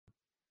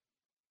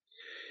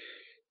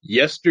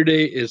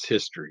Yesterday is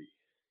history.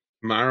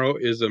 Tomorrow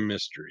is a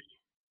mystery.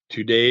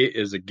 Today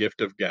is a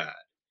gift of God,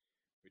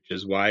 which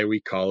is why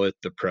we call it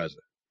the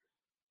present.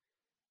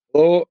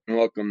 Hello and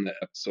welcome to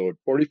episode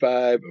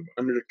 45 of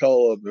Under the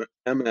Call of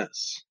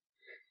MS.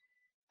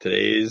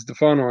 Today is the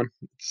fun one.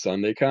 It's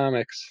Sunday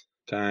Comics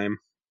time.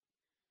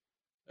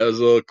 That was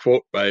a little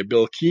quote by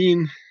Bill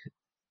Keane to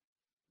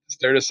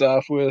start us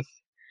off with,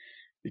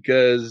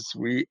 because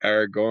we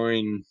are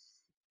going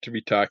to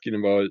be talking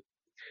about,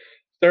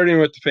 starting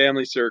with the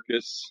family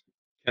circus,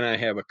 Can I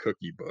Have a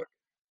Cookie book?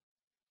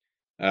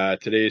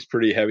 Today is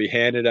pretty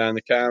heavy-handed on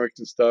the comics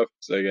and stuff,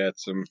 so I got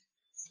some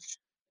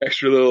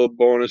extra little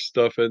bonus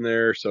stuff in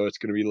there, so it's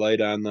going to be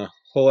light on the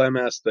whole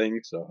MS thing,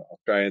 so I'll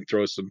try and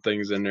throw some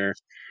things in there.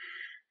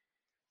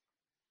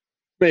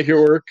 Make it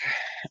work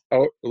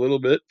out a little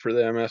bit for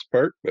the MS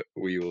part, but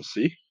we will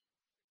see.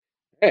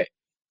 All right,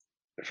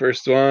 the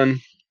first one,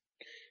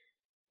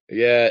 I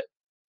got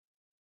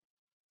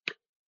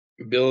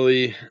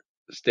Billy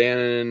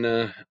standing in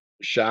the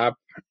shop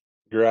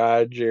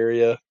garage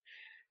area,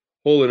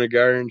 holding a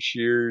garden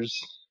shears,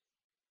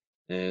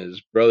 and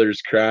his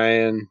brother's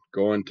crying,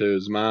 going to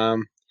his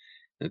mom.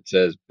 It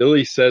says,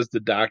 Billy says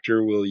the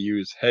doctor will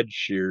use head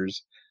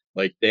shears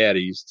like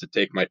daddy's to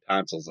take my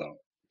tonsils out.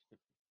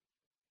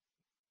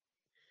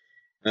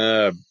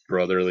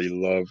 Brotherly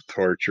love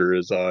torture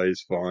is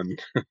always fun.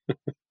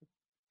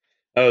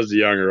 I was the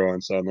younger one,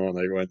 so I'm the one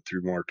that went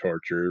through more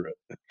torture,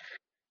 but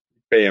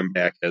pay him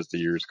back as the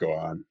years go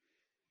on.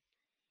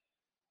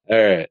 All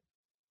right.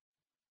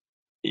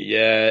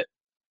 Yeah,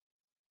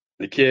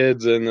 the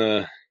kids in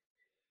the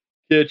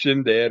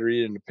kitchen, dad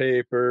reading the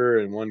paper,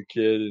 and one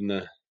kid in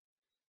the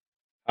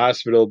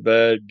hospital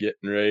bed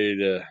getting ready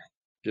to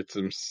get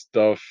some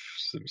stuff,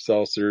 some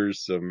seltzers,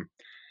 some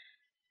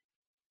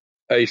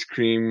ice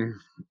cream,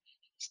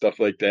 stuff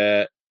like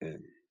that. And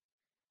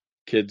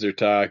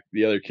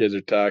the other kids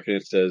are talking.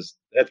 It says,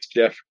 that's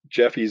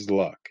Jeffy's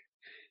luck.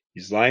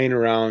 He's lying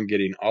around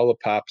getting all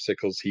the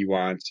popsicles he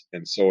wants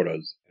and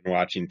sodas and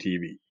watching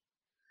TV.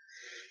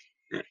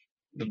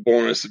 The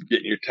bonus of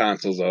getting your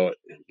tonsils out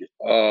and get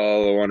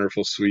all the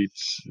wonderful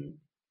sweets.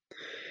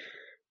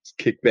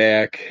 Kick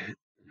back.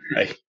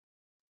 I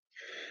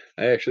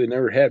actually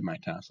never had my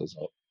tonsils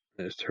out.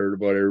 I just heard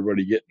about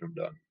everybody getting them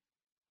done.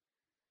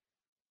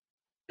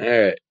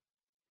 All right.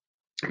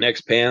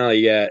 Next panel,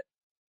 you got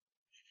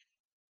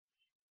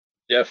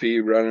Jeffy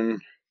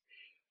running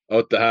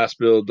out the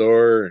hospital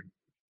door, and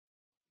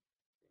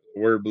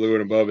word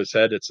blowing above his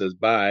head that says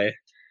bye,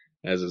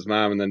 as his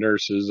mom and the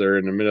nurses are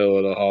in the middle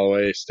of the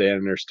hallway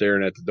standing there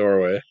staring at the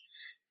doorway.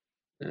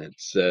 And it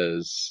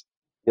says,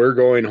 we're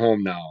going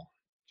home now,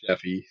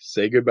 Jeffy.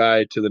 Say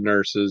goodbye to the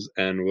nurses.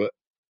 And what?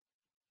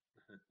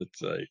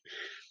 It's like,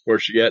 where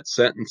she got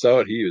sentence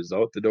out, he was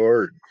out the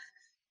door and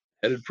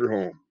headed for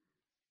home.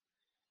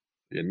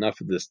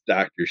 Enough of this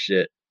doctor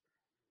shit.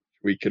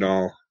 We can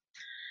all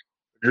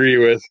agree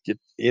with. Get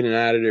in and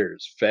out of there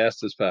as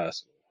fast as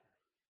possible.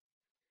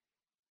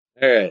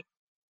 All right.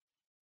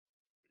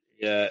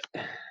 Yeah.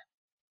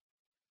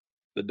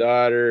 The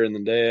daughter and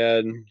the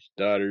dad.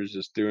 Daughter's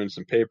just doing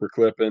some paper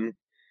clipping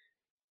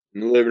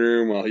in the living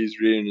room while he's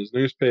reading his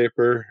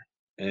newspaper.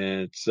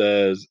 And it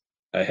says,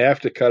 I have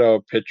to cut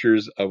out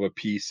pictures of a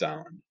P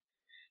sound.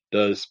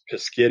 Does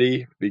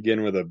Piscetti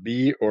begin with a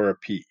B or a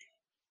P?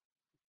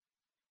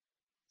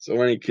 So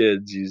many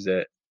kids use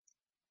that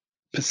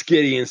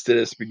Piscetti instead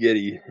of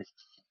spaghetti.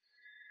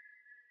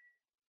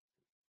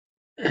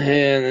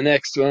 And the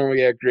next one, we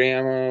got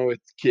grandma with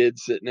the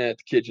kids sitting at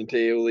the kitchen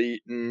table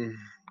eating,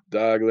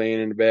 dog laying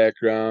in the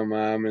background,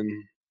 mom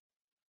in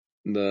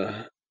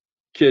the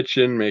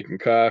kitchen making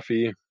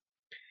coffee.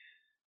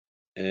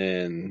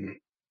 And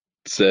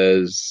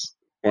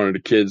one of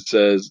the kids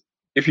says,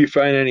 if you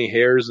find any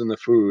hairs in the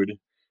food,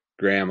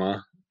 grandma,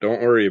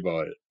 don't worry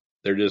about it.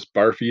 They're just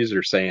Barfies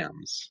or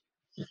Sam's.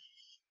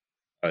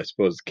 I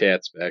suppose the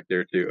cat's back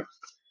there too.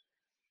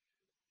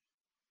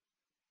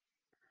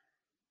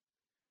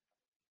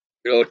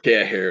 Good old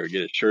cat hair. We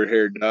get a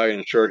short-haired dog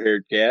and a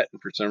short-haired cat,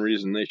 and for some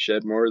reason they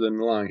shed more than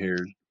the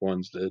long-haired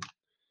ones did.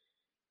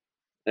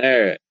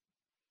 All right.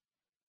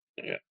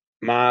 Yeah.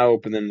 Ma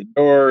opening the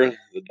door.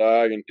 The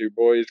dog and two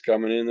boys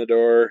coming in the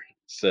door.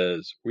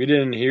 Says, we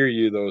didn't hear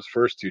you those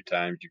first two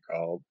times you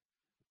called.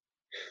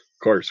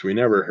 Of course, we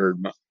never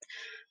heard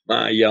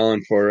Ma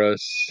yelling for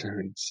us.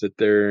 We'd sit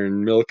there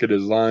and milk it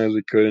as long as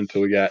we could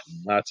until we got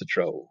in lots of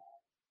trouble.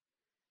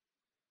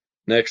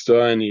 Next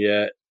one, you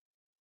got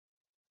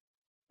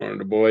one of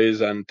the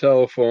boys on the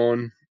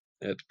telephone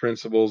at the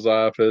principal's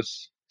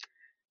office.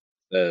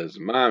 Says,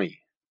 Mommy,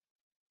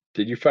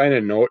 did you find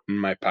a note in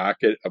my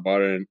pocket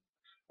about an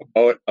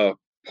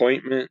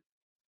appointment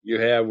you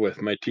have with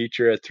my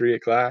teacher at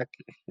 3:00?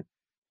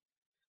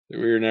 We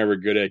were never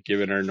good at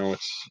giving our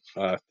notes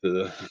off to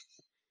the,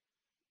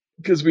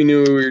 because we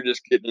knew we were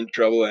just getting in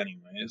trouble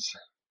anyways.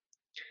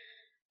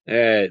 All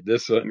right,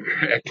 this one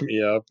cracked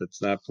me up.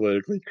 It's not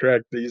politically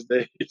correct these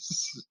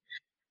days.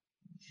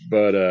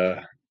 But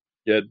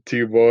you had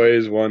two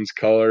boys, one's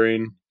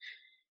coloring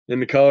In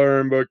the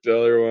coloring book, the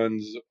other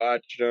one's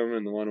watching them,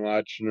 and the one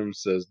watching them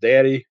says,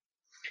 "Daddy,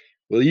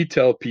 will you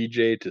tell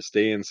PJ to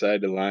stay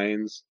inside the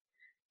lines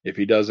if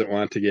he doesn't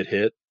want to get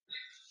hit?"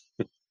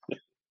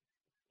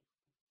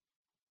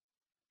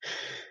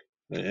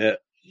 Yeah,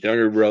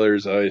 younger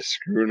brother's always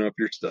screwing up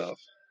your stuff.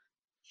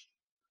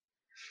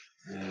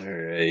 All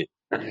right.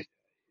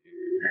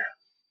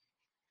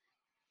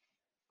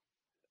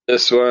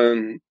 This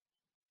one,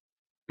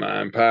 mom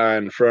and pa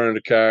in front of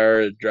the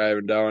car,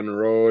 driving down the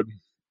road.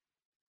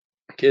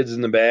 Kids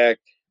in the back.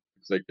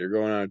 Looks like they're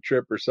going on a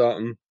trip or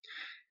something.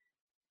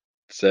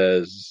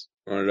 Says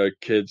one of the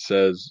kids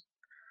says,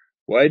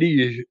 why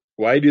do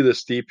the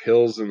steep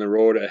hills in the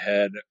road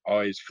ahead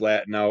always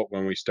flatten out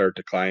when we start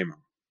to climb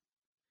them?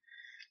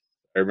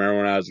 I remember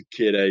when I was a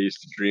kid, I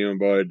used to dream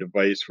about a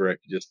device where I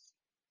could just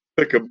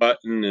click a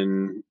button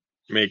and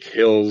make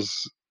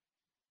hills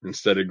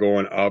instead of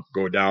going up,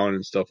 go down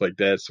and stuff like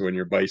that. So when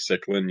you're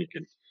bicycling, you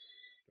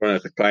don't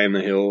have to climb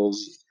the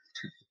hills.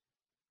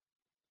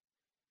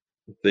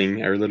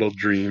 Our little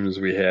dreams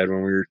we had when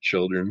we were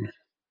children.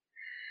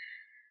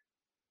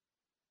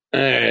 All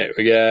right,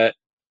 we got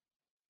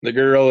the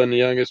girl and the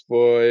youngest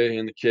boy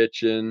in the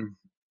kitchen,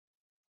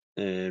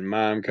 and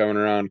mom coming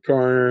around the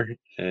corner,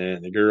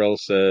 and the girl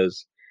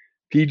says,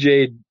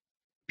 "PJ,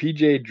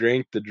 PJ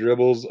drank the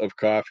dribbles of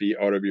coffee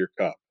out of your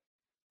cup.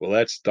 Will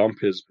that stump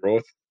his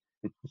growth?"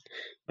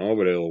 No,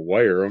 but it'll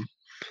wire him.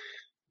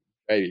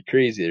 Drive you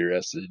crazy the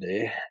rest of the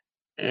day.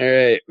 All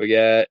right, we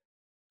got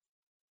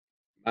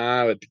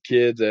Ma with the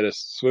kids at a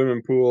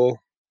swimming pool,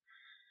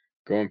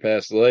 going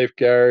past the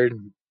lifeguard.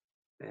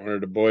 One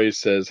of the boys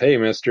says, "Hey,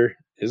 mister,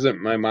 isn't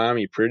my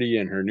mommy pretty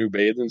in her new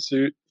bathing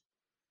suit?"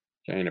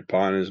 Trying to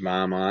pawn his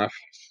mom off.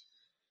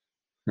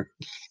 All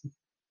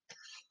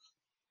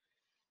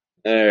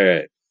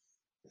right.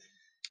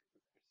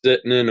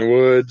 Sitting in the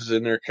woods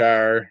in their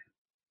car.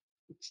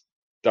 It's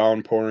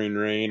downpouring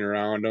rain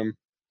around them.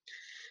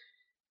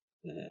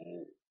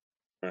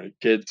 My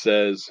kid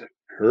says,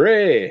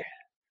 "Hooray!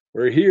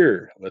 We're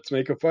here. Let's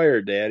make a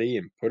fire, Daddy,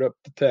 and put up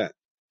the tent."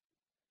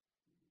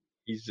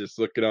 He's just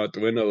looking out the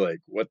window like,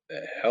 what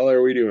the hell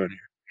are we doing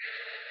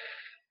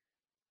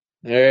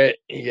here? All right,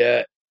 you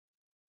got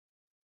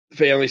the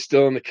family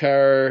still in the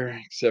car,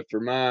 except for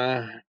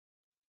Ma.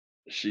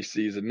 She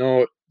sees a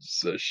note,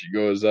 so she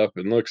goes up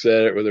and looks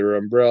at it with her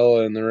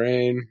umbrella in the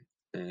rain.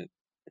 And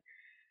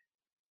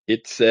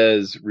it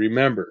says,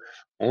 "Remember,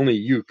 only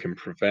you can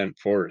prevent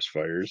forest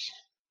fires."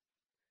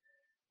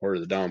 Or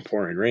the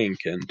downpouring rain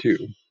can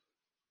too.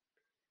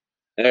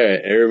 All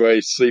right,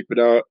 everybody's sleeping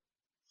out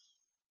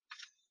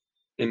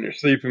in their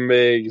sleeping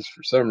bags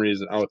for some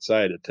reason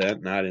outside a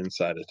tent, not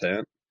inside a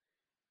tent.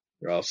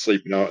 They're all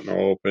sleeping out in the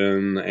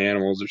open. The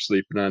animals are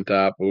sleeping on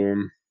top of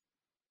them.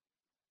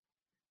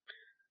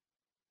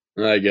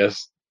 I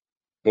guess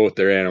both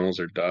their animals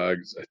are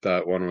dogs. I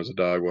thought one was a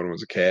dog, one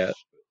was a cat.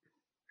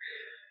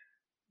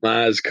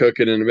 Ma's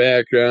cooking in the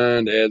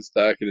background. Dad's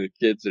talking to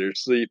the kids that are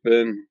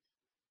sleeping.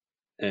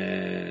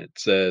 And it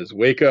says,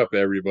 "Wake up,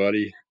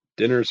 everybody.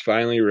 Dinner's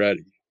finally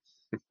ready."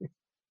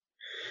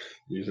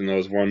 Using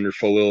those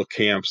wonderful little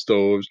camp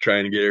stoves,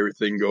 trying to get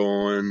everything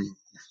going.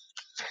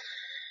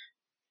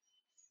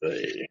 All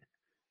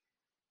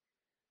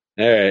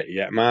right, you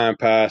got Ma and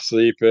Pa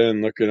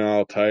sleeping, looking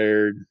all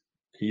tired.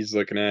 He's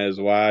looking at his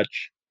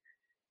watch,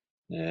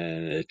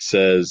 and it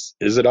says,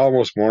 "Is it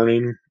almost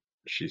morning?"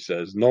 She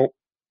says, "Nope,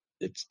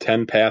 it's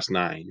 10 past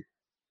 9."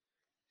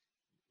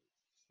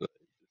 It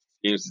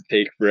seems to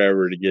take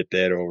forever to get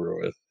that over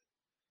with.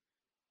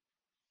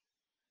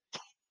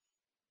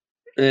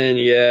 And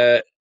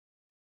yeah,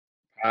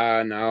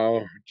 Pa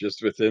now,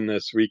 just within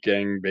this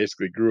weekend,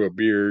 basically grew a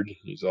beard.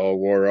 He's all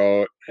wore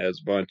out, has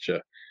a bunch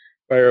of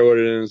firewood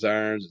in his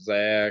arms, his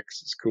axe,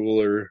 his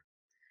cooler.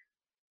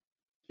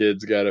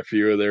 Kids got a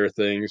few of their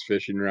things,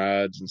 fishing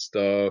rods and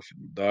stuff.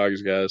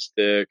 Dog's got a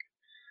stick.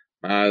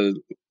 Ma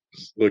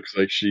looks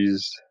like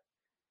she's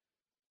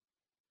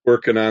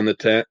working on the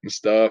tent and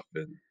stuff.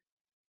 And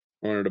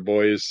one of the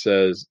boys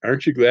says,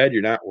 "Aren't you glad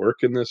you're not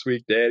working this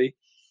week, Daddy?"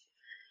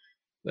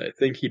 I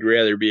think he'd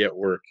rather be at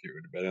work. It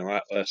would have been a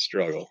lot less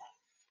struggle.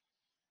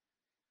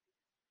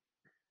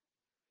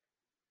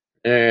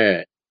 All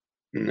right.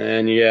 And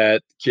then you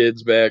got the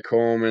kids back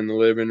home in the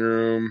living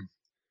room.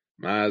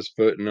 Ma's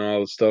putting all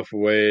the stuff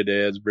away.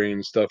 Dad's bringing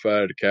the stuff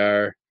out of the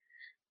car.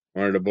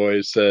 One of the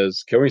boys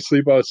says, "Can we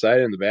sleep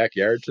outside in the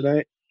backyard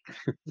tonight?"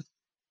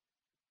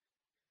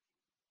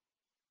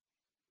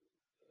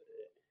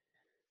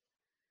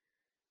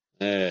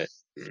 All right.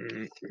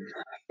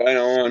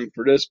 Final one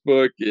for this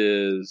book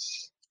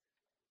is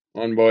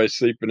one boy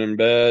sleeping in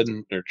bed,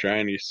 or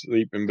trying to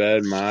sleep in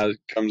bed. Ma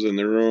comes in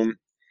the room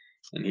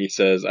and he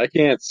says, "I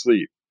can't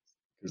sleep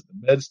because the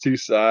bed's too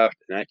soft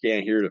and I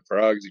can't hear the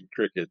frogs and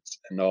crickets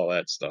and all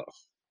that stuff."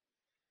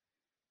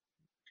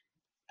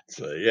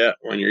 So, yeah,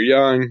 when you're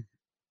young,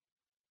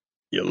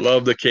 you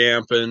love the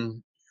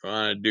camping, you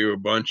want to do a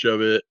bunch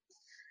of it.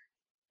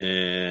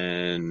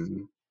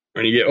 And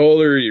when you get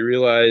older, you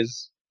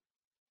realize,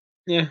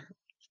 yeah,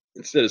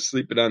 instead of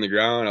sleeping on the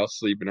ground, I'll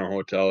sleep in a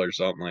hotel or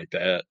something like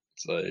that.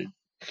 It's like,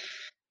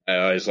 I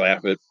always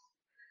laugh at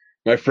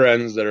my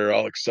friends that are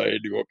all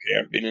excited to go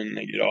camping and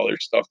they get all their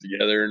stuff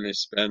together and they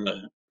spend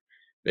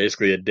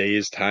basically a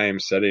day's time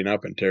setting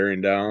up and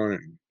tearing down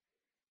and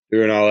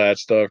doing all that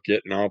stuff,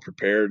 getting all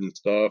prepared and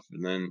stuff,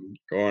 and then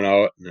going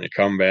out and they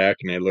come back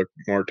and they look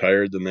more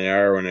tired than they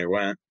are when they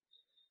went.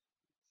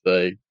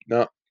 Like,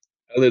 no,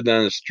 I lived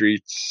on the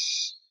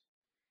streets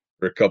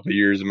for a couple of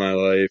years of my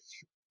life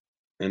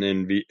and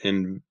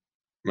in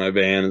my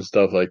van and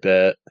stuff like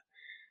that.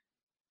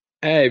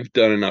 I've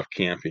done enough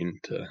camping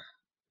to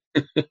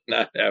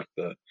not have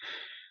to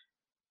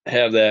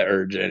have that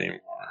urge anymore.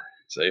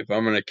 So if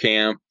I'm gonna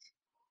camp,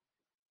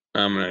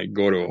 I'm gonna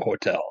go to a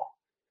hotel.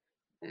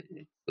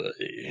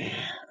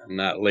 I'm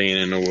not laying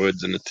in the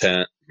woods in a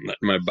tent, letting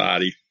my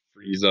body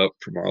freeze up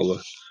from all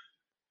the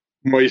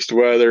moist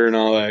weather and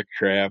all that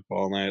crap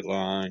all night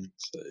long.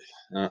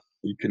 So,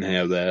 you can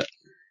have that.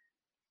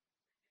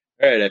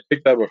 All right, I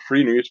picked up a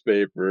free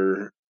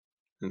newspaper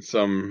in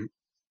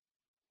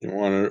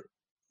one of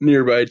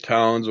nearby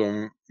towns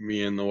when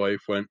me and the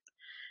wife went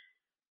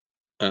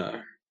uh,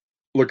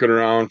 looking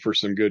around for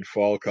some good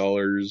fall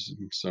colors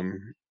and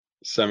some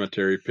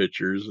cemetery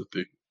pictures with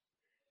the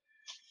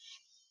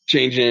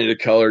changing into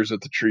colors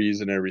with the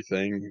trees and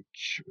everything.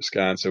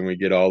 Wisconsin, we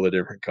get all the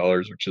different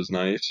colors, which is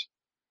nice.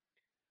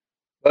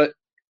 But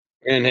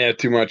we didn't have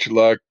too much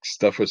luck.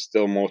 Stuff was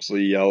still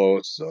mostly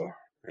yellow, so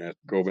I have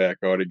to go back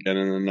out again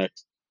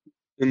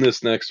in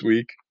this next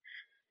week.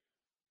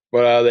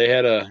 But they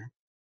had a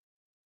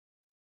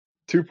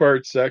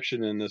two-part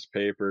section in this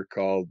paper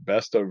called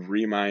Best of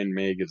Remind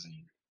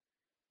Magazine.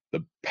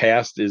 The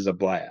past is a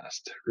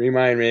blast.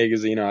 Remind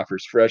Magazine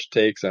offers fresh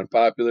takes on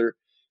popular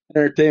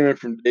entertainment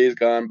from days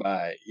gone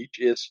by.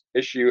 Each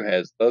issue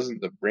has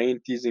dozens of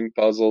brain-teasing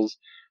puzzles,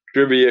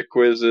 trivia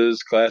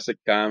quizzes, classic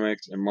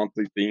comics, and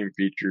monthly theme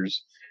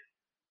features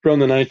from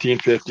the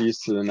 1950s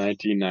to the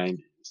 1990s.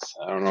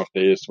 I don't know if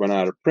they just went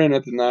out of print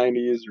at the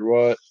 90s or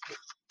what.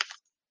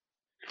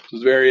 It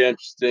was very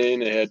interesting.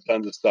 They had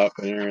tons of stuff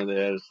in here. They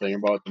had a thing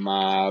about the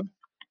mob,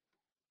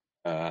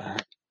 uh,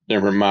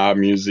 different mob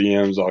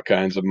museums, all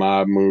kinds of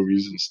mob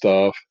movies and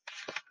stuff.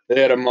 They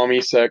had a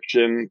mummy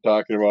section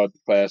talking about the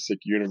classic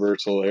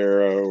Universal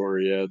era where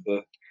you had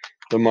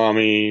the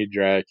Mummy,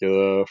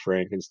 Dracula,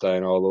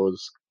 Frankenstein, all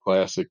those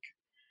classic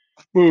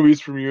movies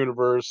from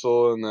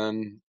Universal, and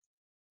then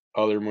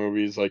other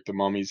movies like The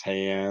Mummy's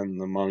Hand,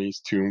 The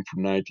Mummy's Tomb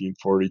from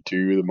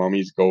 1942, The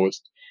Mummy's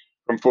Ghost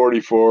from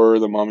 44,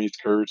 The Mummy's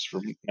Curse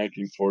from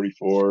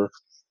 1944,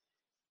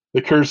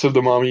 The Curse of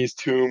the Mummy's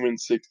Tomb in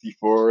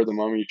 64, The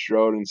Mummy's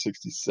Shroud in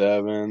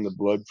 67, The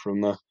Blood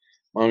from the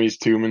Mummy's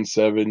Tomb in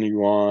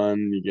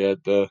 71. You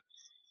get the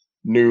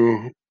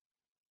new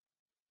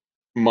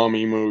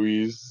Mummy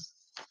movies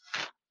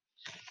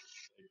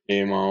that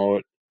came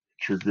out,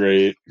 which are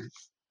great.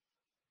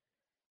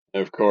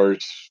 And of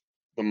course,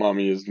 the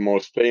Mummy is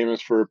most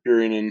famous for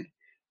appearing in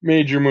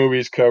major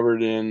movies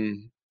covered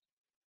in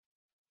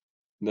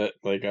that,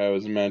 like I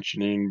was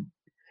mentioning.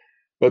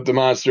 But the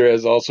monster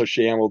has also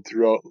shambled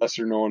throughout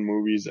lesser known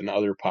movies and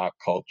other pop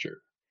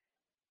culture.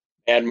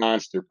 Mad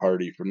Monster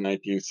Party from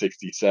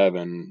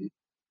 1967.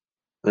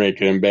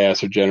 Rankin and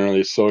Bass are generally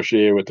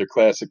associated with their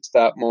classic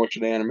stop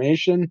motion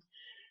animation,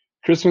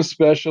 Christmas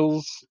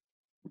specials,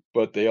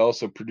 but they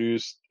also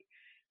produced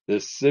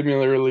this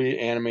similarly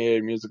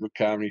animated musical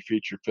comedy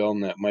feature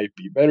film that might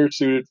be better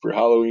suited for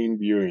Halloween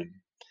viewing.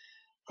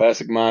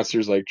 Classic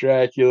monsters like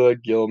Dracula,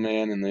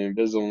 Gillman, and the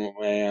Invisible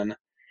Man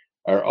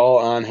are all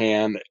on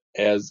hand,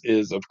 as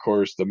is, of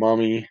course, the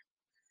Mummy.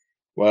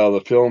 While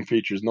the film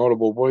features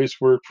notable voice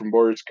work from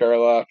Boris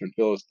Karloff and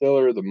Phyllis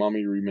Diller, the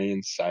Mummy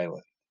remains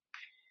silent.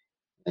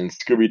 And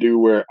Scooby-Doo,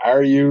 Where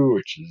Are You?,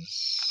 which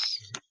is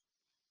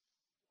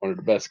one of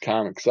the best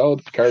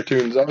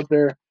cartoons out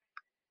there.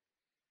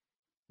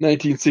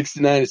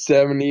 1969 to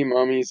 70,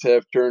 mummies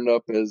have turned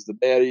up as the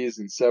baddies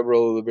in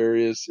several of the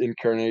various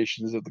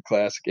incarnations of the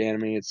classic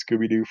animated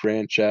Scooby-Doo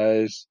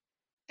franchise.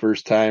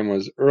 First time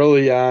was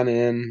early on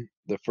in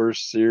the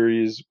first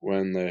series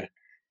when the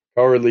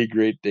cowardly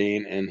Great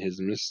Dane and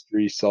his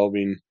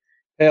mystery-solving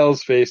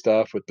pals faced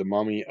off with the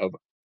mummy of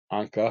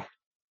Anka.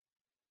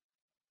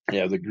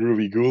 Yeah, the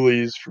Groovy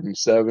Ghoulies from the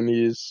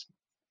 70s.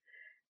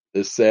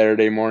 This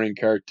Saturday morning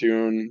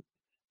cartoon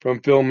from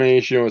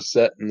Filmation was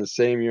set in the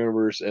same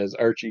universe as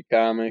Archie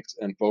Comics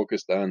and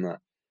focused on the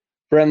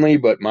friendly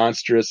but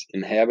monstrous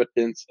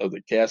inhabitants of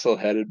the castle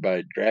headed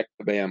by Drac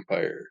the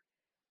Vampire.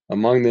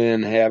 Among the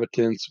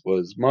inhabitants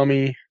was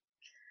Mummy,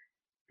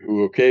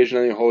 who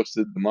occasionally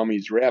hosted the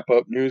Mummy's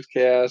wrap-up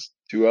newscast.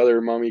 Two other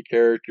Mummy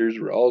characters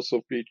were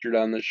also featured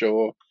on the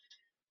show,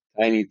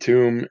 Tiny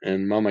Toon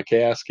and Mama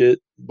Casket,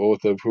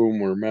 both of whom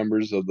were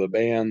members of the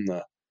band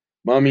The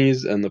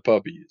Mummies and the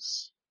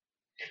Puppies.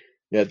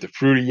 You had the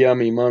Fruity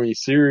Yummy Mummy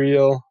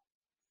cereal,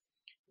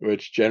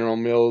 which General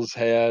Mills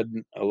had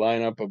a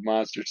lineup of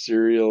monster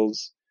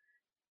cereals,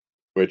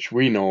 which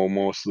we know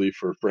mostly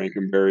for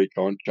Frankenberry,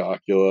 Count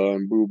Chocula,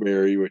 and Boo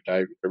Berry, which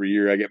every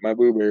year I get my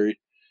Boo Berry.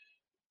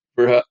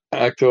 For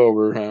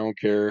October, I don't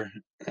care.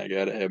 I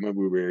gotta have my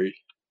Boo Berry.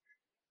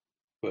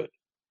 But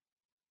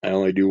I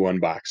only do one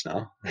box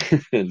now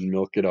and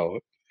milk it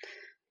out.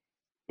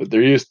 But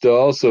there used to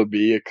also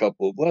be a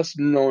couple of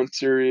lesser known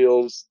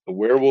cereals, the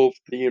werewolf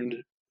themed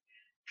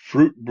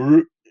Fruit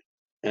Brute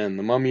and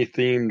the mummy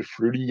themed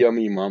Fruity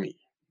Yummy Mummy.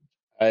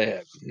 I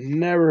have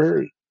never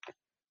heard.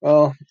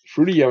 Well,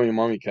 Fruity Yummy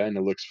Mummy kind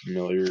of looks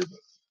familiar, but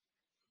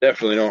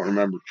definitely don't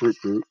remember Fruit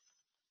Brute.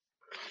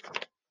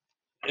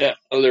 Yeah,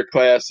 other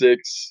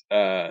classics.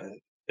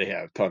 They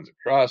have tons of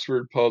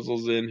crossword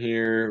puzzles in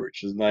here,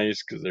 which is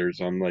nice because there's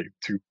like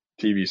two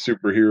TV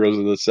superheroes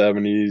of the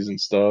 '70s and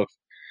stuff.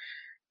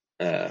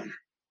 Uh,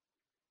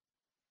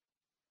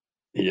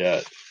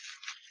 yeah,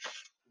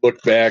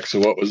 look back. So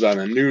what was on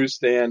the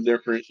newsstand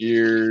different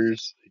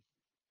years?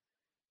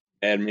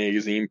 Mad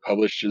Magazine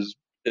publishes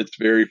its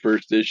very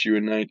first issue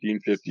in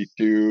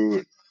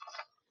 1952.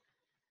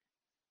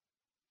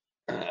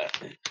 Uh,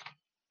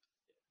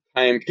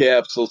 time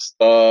capsule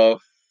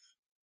stuff.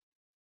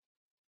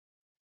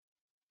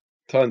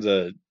 Tons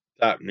of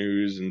top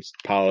news and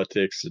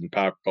politics and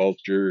pop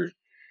culture.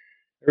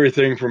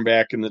 Everything from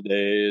back in the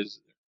days,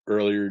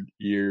 earlier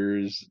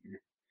years.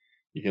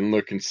 You can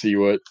look and see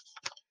what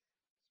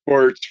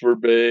sports were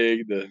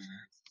big. The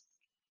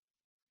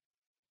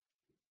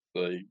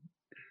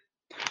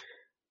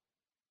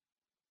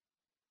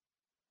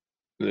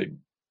the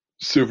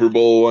Super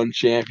Bowl one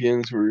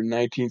champions were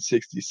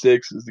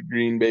 1966 as the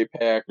Green Bay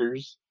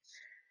Packers.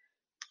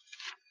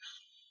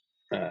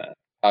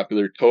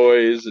 Popular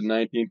toys in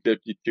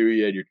 1952,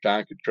 you had your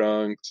Tonka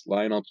Trunks,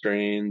 Lionel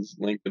Trains,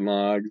 Lincoln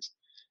Logs.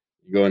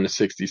 You go into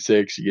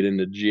 66, you get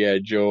into G.I.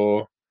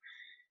 Joe.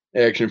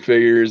 Action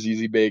figures,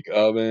 Easy Bake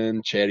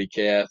Oven, Chatty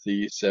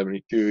Cathy.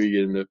 72, you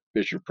get into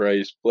Fisher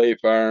Price Play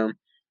Farm,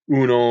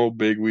 Uno,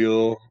 Big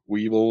Wheel,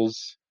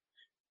 Weebles.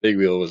 Big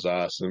Wheel was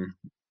awesome.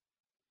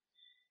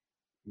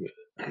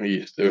 We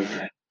used to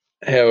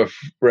have a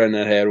friend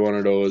that had one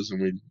of those,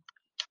 and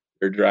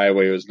their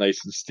driveway was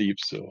nice and steep,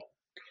 so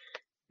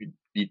we'd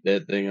beat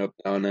that thing up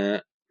down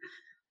that.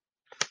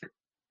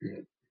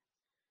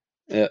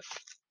 Yeah, it's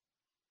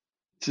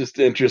just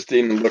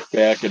interesting to look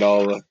back at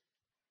all the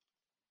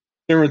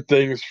different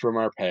things from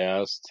our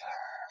past.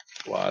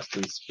 Lost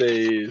in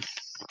Space,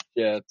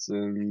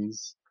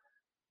 Jetsons,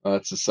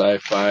 lots of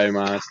sci-fi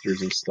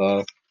monsters and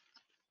stuff.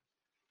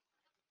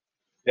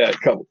 Got a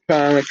couple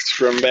comics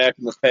from back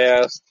in the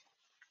past.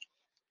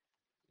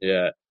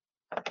 Yeah,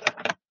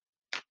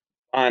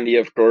 Blondie,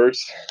 of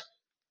course.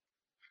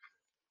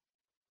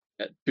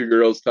 Got two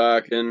girls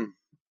talking.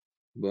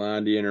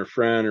 Blondie and her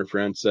friend. Her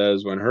friend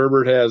says, when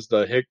Herbert has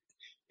the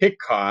hic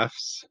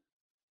coughs,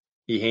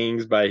 he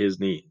hangs by his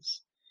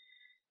knees.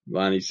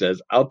 Blondie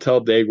says, I'll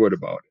tell Dagwood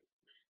about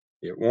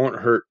it. It won't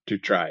hurt to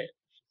try it,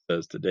 she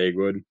says to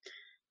Dagwood.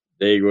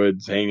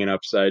 Dagwood's hanging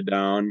upside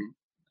down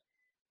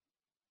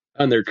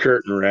on their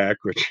curtain rack,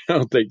 which I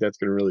don't think that's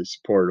going to really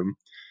support him.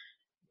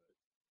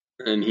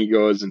 And he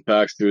goes and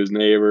talks to his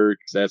neighbor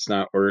because that's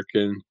not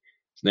working.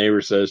 His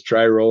neighbor says,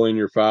 try rolling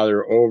your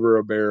father over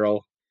a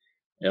barrel,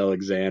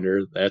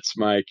 Alexander. That's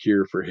my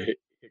cure for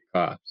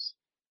hiccups.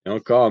 They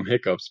don't call them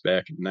hiccups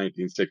back in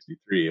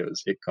 1963. It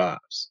was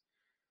hiccups.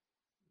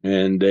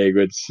 And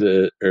Dagwood's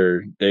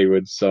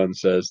son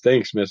says,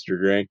 thanks, Mr.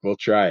 Grank. We'll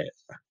try it.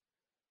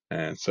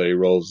 And so he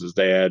rolls his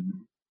dad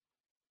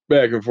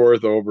back and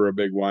forth over a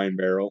big wine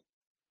barrel.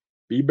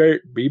 Be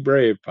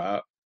brave,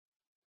 Pop.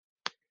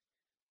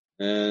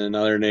 And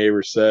another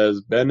neighbor says,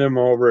 bend him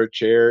over a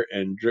chair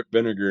and drip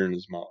vinegar in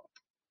his mouth.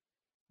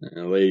 And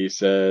the lady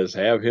says,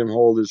 have him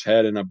hold his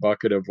head in a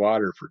bucket of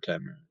water for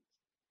 10 minutes.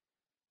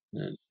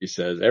 And she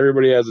says,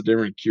 everybody has a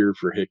different cure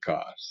for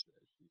hiccups.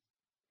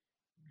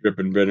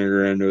 Dripping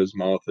vinegar into his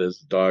mouth as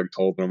the dog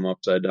told him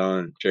upside down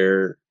in a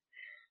chair.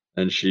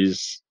 And she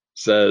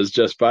says,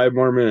 just 5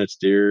 more minutes,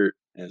 dear,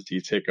 as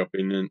he's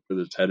hiccuping with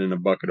his head in a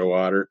bucket of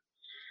water.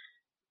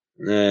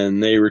 And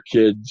neighbor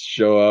kids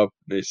show up.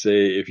 They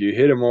say, if you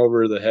hit him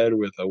over the head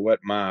with a wet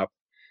mop,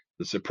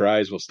 the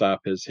surprise will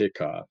stop his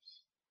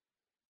hiccups.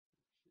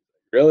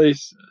 Really?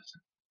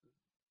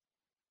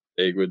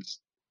 Dagwood's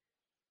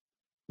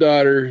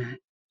daughter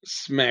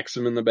smacks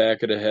him in the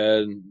back of the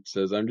head and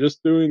says, I'm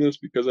just doing this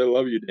because I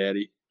love you,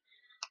 Daddy.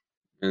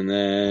 And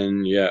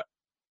then, yeah,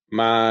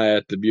 Ma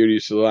at the beauty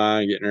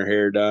salon getting her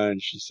hair done.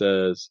 She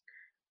says,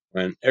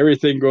 when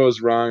everything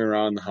goes wrong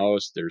around the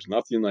house, there's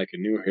nothing like a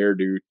new hairdo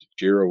to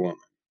cheer a woman.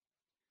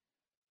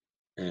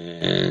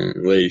 And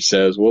the lady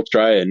says, we'll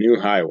try a new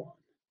high one.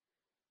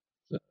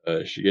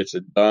 She gets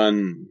it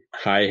done,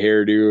 high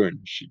hairdo, and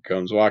she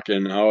comes walking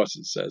in the house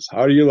and says,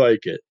 how do you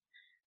like it?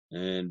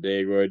 And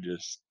Dagwood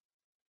just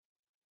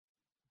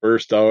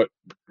burst out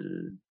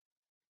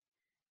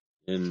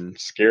in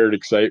scared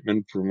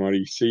excitement from what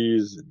he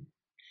sees. And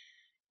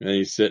then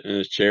he's sitting in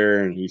his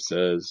chair and he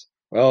says,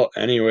 well,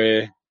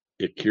 anyway,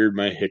 it cured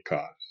my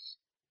hiccups.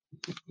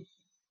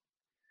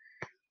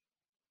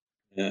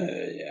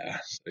 Yeah.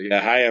 So you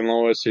got High and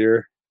Lois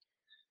here.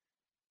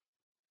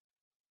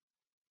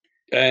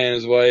 Guy and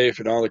his wife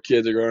and all the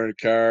kids are going in the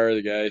car.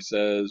 The guy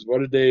says,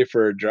 what a day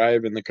for a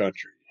drive in the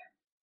country.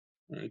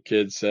 A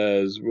kid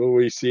says, will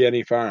we see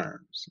any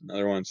farms?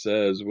 Another one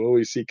says, will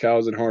we see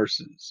cows and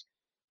horses?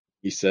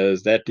 He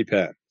says, that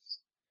depends.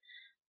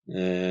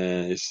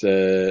 And he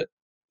said,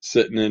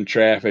 sitting in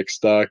traffic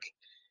stuck.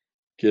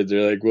 Kids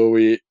are like, will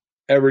we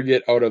ever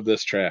get out of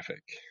this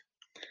traffic?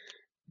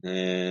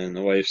 And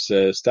the wife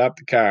says, stop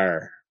the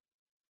car.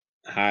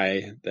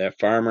 Hi, that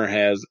farmer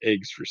has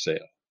eggs for sale.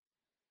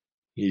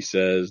 He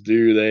says,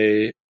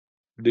 do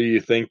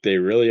you think they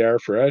really are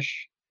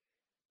fresh?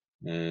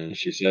 And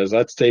she says,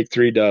 let's take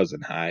 3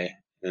 dozen. Hi.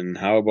 And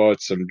how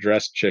about some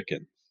dressed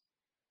chicken?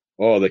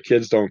 Oh, the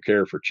kids don't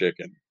care for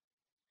chicken.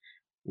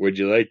 Would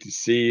you like to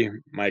see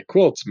my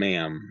quilts,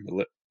 ma'am?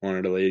 One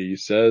of the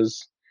ladies says.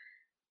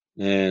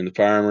 And the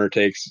farmer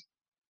takes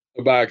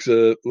a box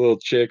of little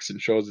chicks and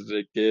shows it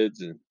to the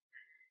kids. And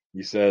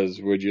he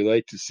says, would you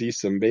like to see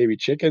some baby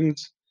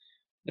chickens?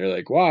 They're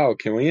like, wow,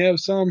 can we have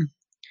some?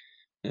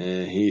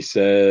 And he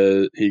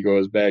says, he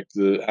goes back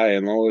to Hi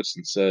and Lois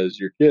and says,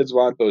 your kids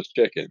want those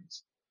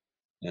chickens.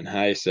 And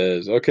Hi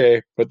says,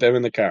 okay, put them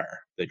in the car,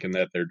 thinking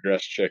that they're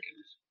dressed chickens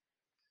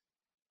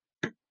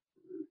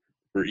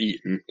for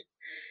eating.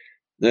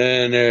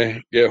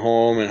 Then get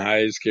home and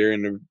Hi's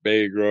carrying the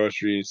bag of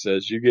groceries and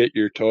says, you get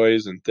your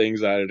toys and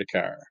things out of the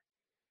car.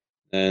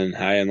 Then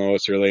Hi and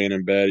Lois are laying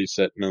in bed. He's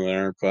setting an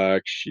alarm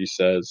clock. She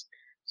says,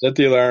 set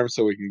the alarm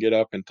so we can get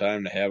up in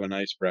time to have a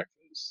nice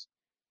breakfast.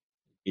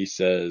 He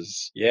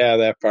says, yeah,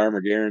 that farmer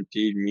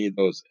guaranteed me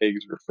those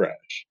eggs were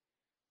fresh.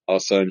 All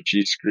of a sudden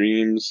she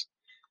screams.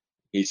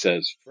 He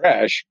says,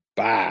 fresh?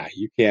 Bah,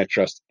 you can't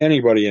trust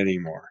anybody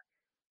anymore.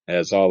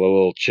 As all the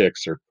little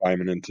chicks are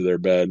climbing into their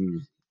bed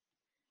and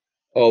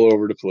all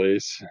over the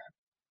place.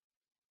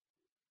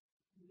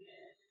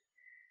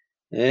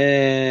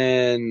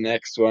 And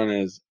next one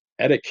is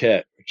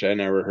Etiquette, which I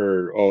never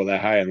heard. Oh,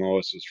 that Hi and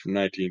Lois was from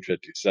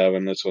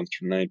 1957. This one's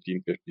from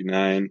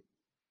 1959.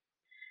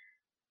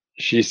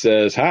 She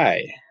says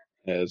hi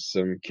as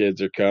some kids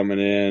are coming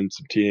in,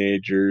 some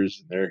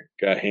teenagers. They're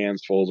got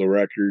hands full of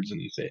records, and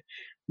they say,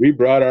 "We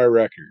brought our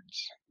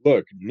records.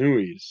 Look,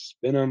 newies,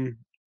 spin them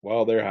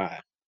while they're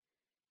hot."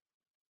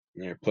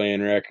 And they're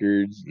playing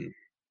records, and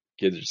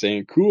kids are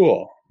saying,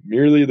 "Cool,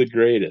 merely the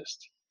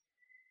greatest."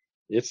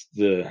 It's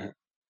the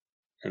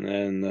and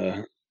then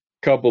the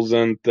couple's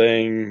in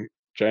thing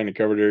trying to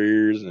cover their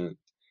ears, and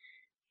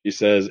he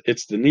says,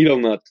 "It's the Needle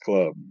Nut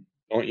Club.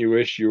 Don't you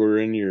wish you were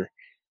in your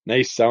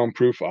nice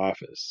soundproof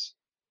office?"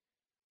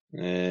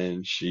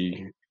 And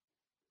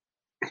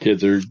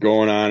kids are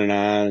going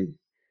on,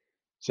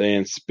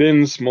 saying,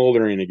 "Spin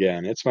smoldering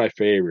again. It's my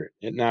favorite.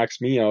 It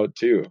knocks me out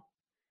too."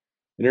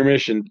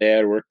 "Intermission,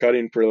 Dad. We're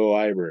cutting for the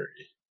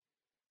library."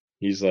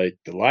 He's like,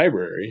 "The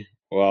library?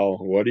 Well,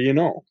 what do you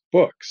know?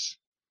 Books."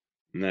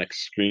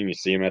 Next screen, you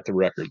see him at the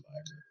record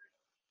library.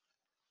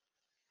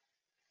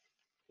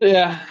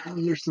 Yeah,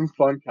 there's some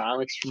fun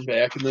comics from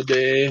back in the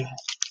day.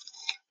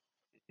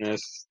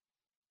 Yes,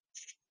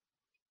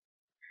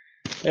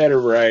 had a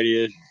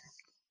variety of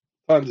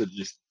tons of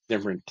just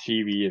different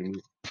TV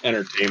and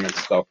entertainment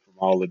stuff from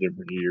all the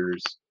different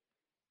years.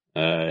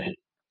 Uh,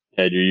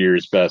 had your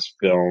year's best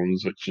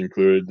films, which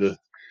included of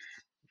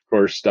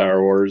course,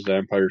 Star Wars,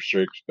 Empire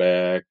Strikes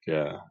Back,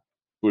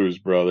 Blues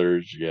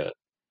Brothers. You got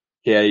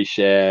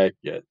Caddyshack.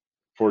 You got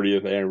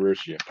 40th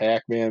anniversary of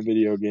Pac-Man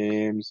video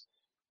games.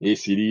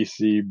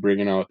 AC/DC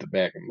bringing out the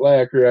Back in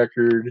Black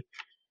record,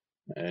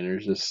 and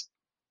there's just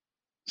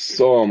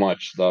so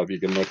much stuff.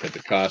 You can look at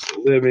the cost of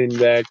living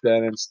back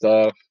then and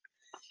stuff.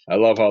 I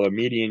love how the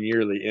median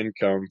yearly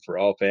income for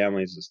all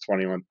families is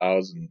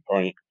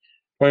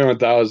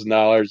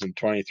 $21,000 and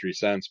 23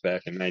 cents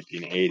back in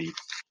 1980.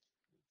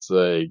 It's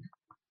like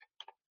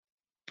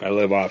I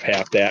live off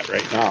half that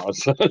right now,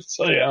 so it's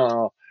like I don't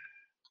know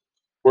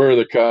where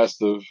the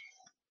cost of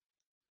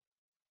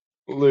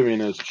living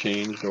has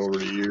changed over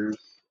the years.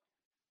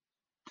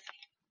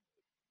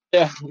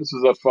 Yeah, this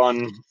is a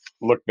fun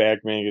look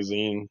back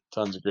magazine.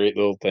 Tons of great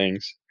little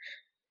things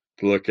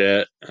to look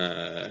at.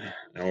 And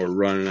we're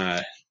running out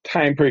of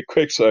time pretty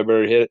quick, so I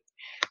better hit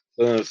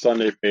some of the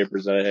Sunday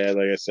papers that I had.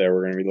 Like I said,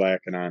 we're going to be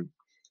lacking on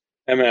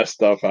MS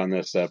stuff on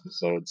this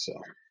episode. So,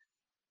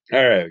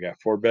 all right, we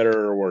got for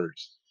better or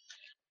worse.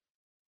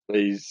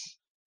 Please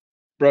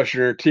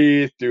brushing her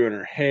teeth, doing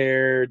her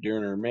hair,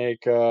 doing her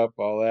makeup,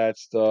 all that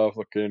stuff,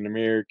 looking in the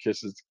mirror,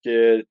 kisses the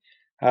kid,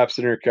 hops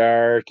in her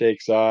car,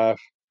 takes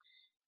off.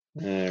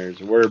 And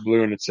there's a word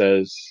blue and it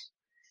says,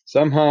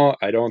 somehow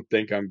I don't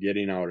think I'm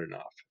getting out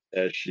enough.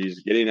 As she's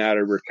getting out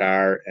of her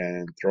car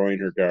and throwing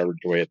her garbage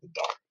away at the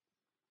dog.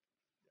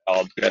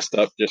 All dressed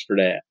up just for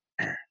that.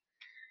 All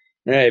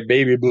right,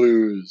 baby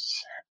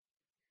blues.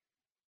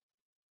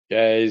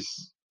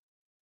 Guys,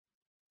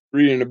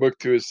 reading a book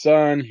to his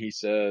son, he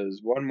says,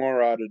 one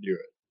more ought to do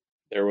it.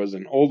 There was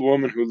an old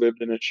woman who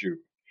lived in a shoe.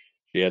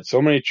 She had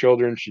so many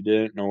children she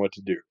didn't know what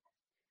to do.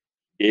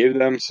 Gave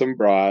them some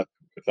broth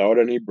without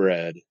any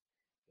bread,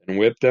 and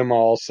whipped them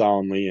all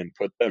soundly and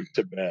put them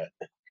to bed.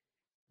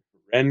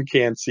 Ren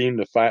can't seem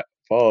to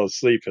fall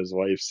asleep, his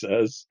wife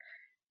says.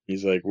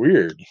 He's like,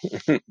 weird.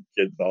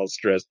 Kid's all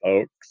stressed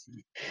out.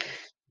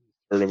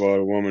 Heard about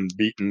a woman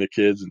beating the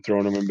kids and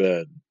throwing them in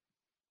bed.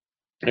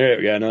 All right,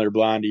 we got another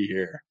blondie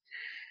here.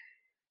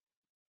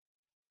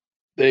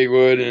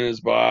 Dagwood and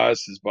his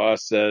boss. His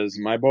boss says,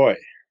 "My boy,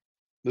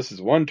 this is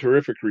one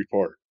terrific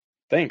report.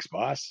 Thanks,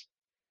 boss.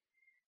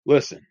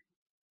 Listen,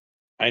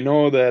 I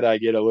know that I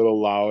get a little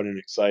loud and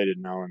excited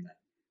now and then.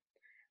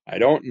 I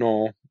don't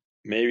know.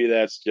 Maybe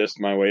that's just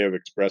my way of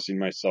expressing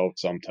myself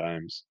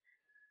sometimes.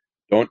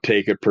 Don't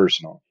take it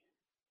personal.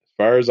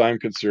 As far as I'm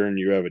concerned,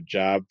 you have a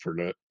job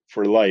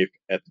for life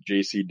at the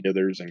J.C.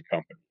 Dithers and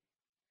Company.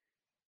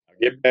 I'll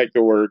get back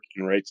to work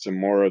and write some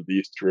more of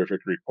these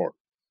terrific reports."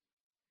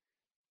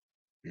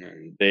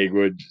 And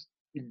Dagwood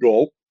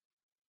gulp.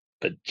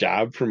 A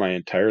job for my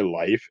entire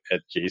life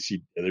at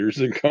J.C. Dithers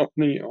and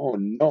Company? Oh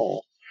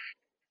no.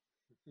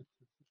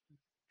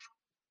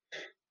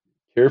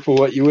 Careful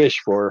what you wish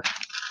for.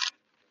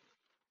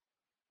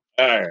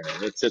 Alright,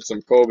 let's hit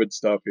some COVID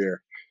stuff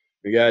here.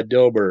 We got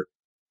Dilbert.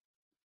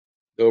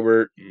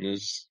 Dilbert and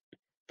his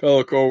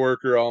fellow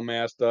coworker all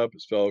masked up.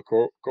 His fellow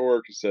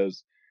coworker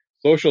says,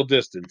 "Social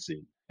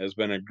distancing has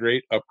been a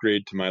great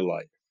upgrade to my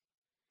life.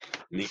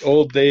 In the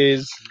old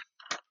days,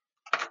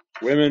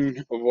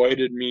 women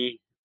avoided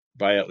me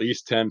by at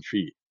least 10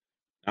 feet.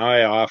 Now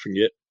I often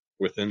get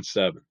within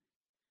 7.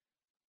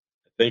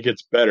 I think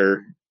it's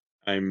better.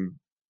 I'm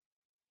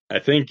I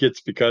think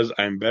it's because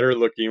I'm better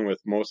looking with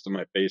most of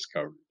my face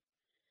covered,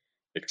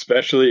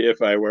 especially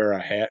if I wear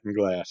a hat and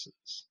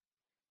glasses.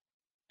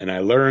 And I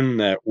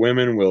learned that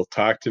women will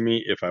talk to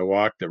me if I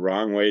walk the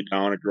wrong way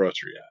down a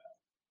grocery aisle.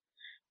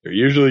 They're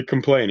usually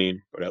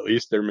complaining, but at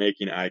least they're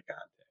making eye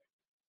contact.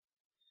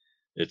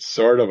 It's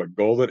sort of a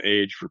golden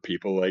age for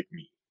people like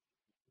me."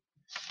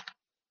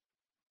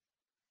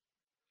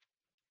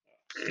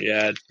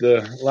 Yeah, it's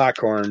the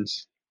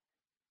Lockhorns.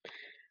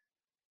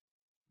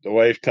 The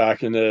wife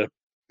talking to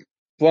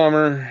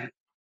plumber,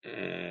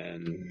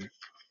 and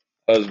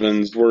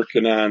husband's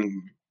working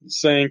on the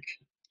sink.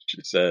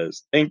 She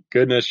says, "Thank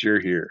goodness you're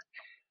here.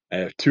 I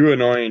have 2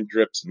 annoying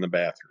drips in the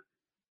bathroom."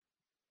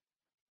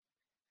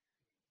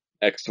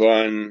 Next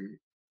one,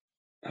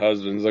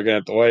 husband's looking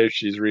at the wife.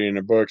 She's reading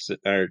a book,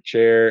 sitting on her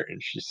chair,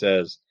 and she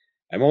says,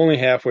 "I'm only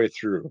halfway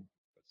through.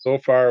 So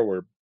far,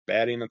 we're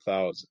batting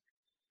 1,000."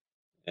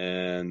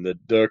 And the,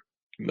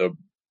 the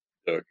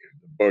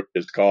book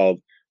is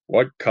called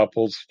 "What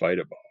Couples Fight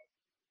About."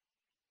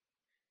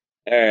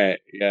 All right,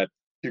 you got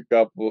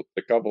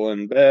the couple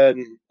in bed.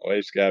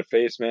 Wife's got a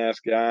face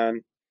mask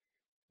on.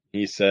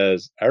 He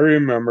says, "I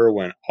remember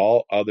when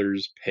all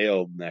others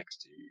paled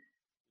next to you."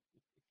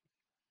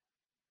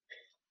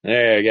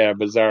 Hey, I got a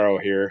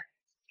bizarro here.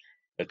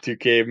 Got 2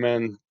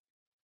 cavemen,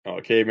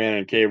 a caveman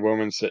and a cave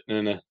woman sitting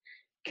in a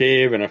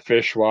cave, and a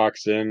fish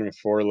walks in with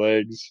 4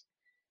 legs.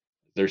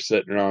 They're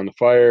sitting around the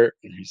fire,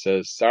 and he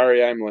says,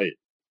 "Sorry I'm late.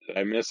 Did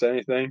I miss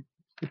anything?"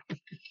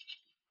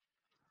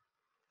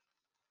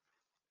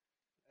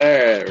 All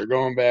right, we're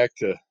going back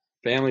to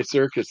Family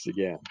Circus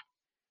again.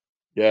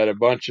 Got a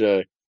bunch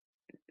of,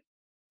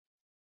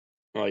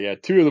 well, you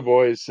got 2 of the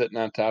boys sitting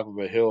on top of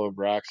a hill of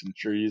rocks and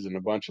trees, and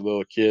a bunch of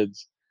little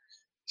kids,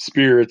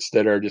 spirits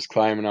that are just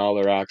climbing all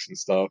the rocks and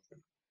stuff.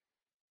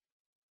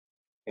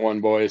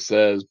 One boy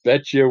says,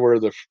 "Bet you we're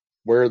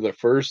the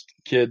first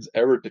kids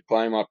ever to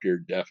climb up here,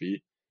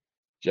 Jeffy."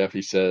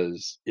 Jeffy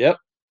says, "Yep.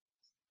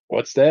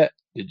 What's that?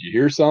 Did you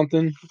hear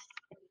something?"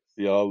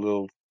 See all the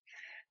little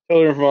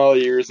children from all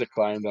the years that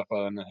climbed up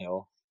on the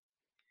hill.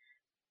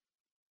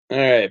 All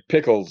right,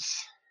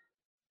 Pickles.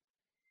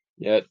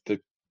 Yet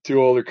the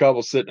 2 older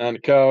couples sitting on the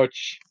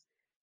couch.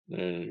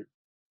 They're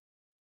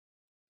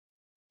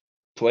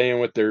playing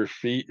with their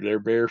feet, their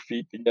bare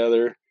feet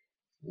together.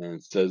 And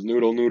it says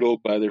 "Noodle Noodle"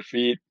 by their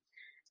feet.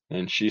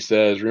 And she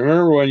says,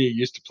 "Remember when you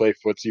used to play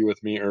footsie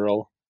with me,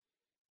 Earl?"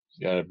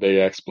 She's got a big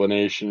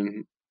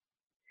exclamation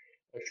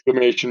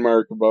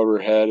mark above her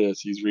head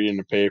as he's reading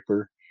the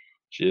paper.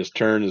 She just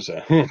turns and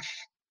says, "Humph."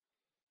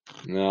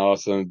 And then all of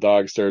a sudden the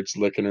dog starts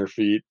licking her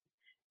feet.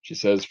 She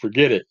says,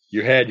 "Forget it.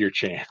 You had your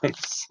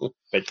chance."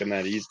 Thinking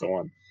that he's the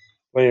one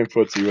playing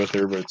footsie with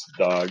her, but it's the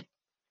dog.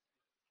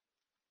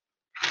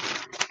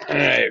 All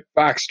right,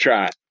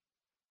 Foxtrot.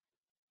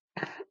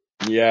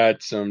 You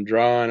got some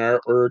drawing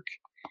artwork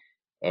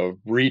of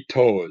burrito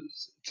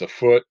toes. It's a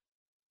foot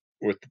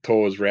with the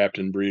toes wrapped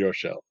in burrito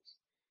shells.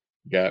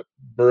 You got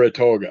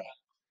Burritoga,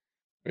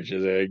 which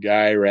is a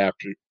guy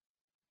wrapped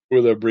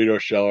with a burrito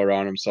shell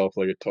around himself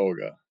like a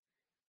toga.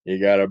 You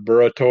got a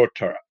burrito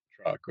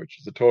truck, which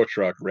is a tow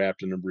truck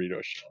wrapped in a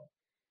burrito shell.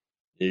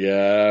 You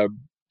got a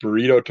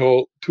burrito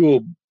toll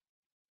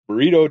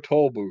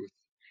booth,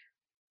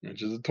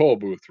 which is a toll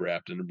booth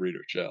wrapped in a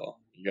burrito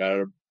shell. You got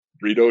a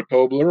burrito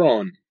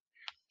Toblerone,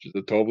 which is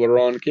a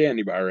Toblerone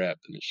candy bar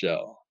wrapped in a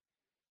shell.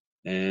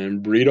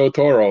 And Burrito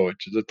Toro,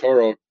 which is a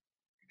Toro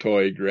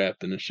toy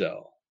wrapped in a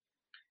shell.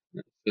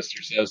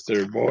 Sister says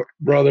to her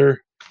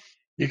brother,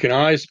 "You can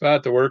always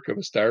spot the work of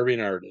a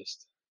starving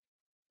artist."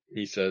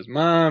 He says,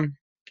 "Mom,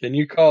 can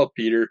you call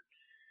Peter?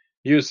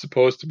 He was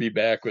supposed to be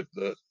back with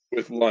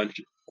lunch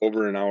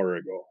over an hour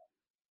ago."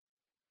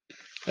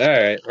 All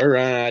right, we're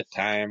running out of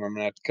time. I'm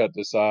gonna have to cut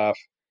this off.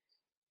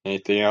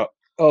 Anything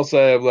else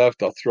I have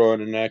left, I'll throw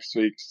in next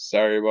week.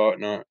 Sorry about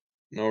no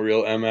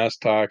real MS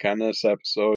talk on this episode.